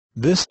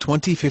This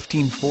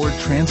 2015 Ford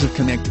Transit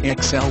Connect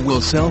XL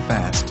will sell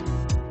fast.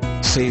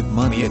 Save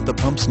money at the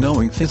pumps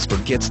knowing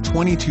THISFORD gets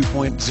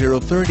 22.0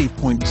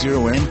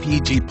 30.0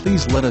 MPG.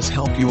 Please let us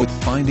help you with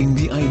finding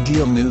the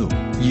ideal new,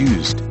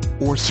 used,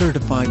 or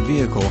certified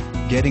vehicle,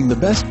 getting the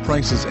best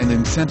prices and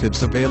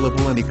incentives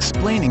available, and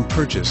explaining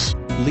purchase,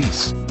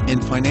 lease,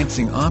 and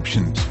financing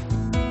options.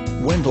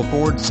 Wendle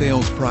Ford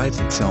Sales prides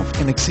itself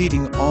in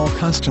exceeding all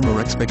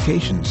customer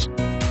expectations.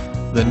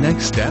 The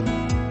next step?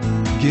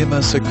 Give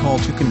us a call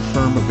to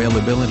confirm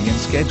availability and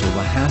schedule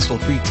a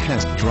hassle-free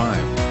test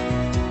drive.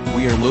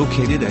 We are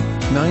located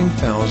at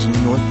 9000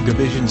 North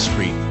Division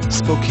Street,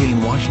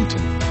 Spokane, Washington,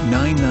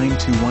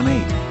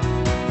 99218.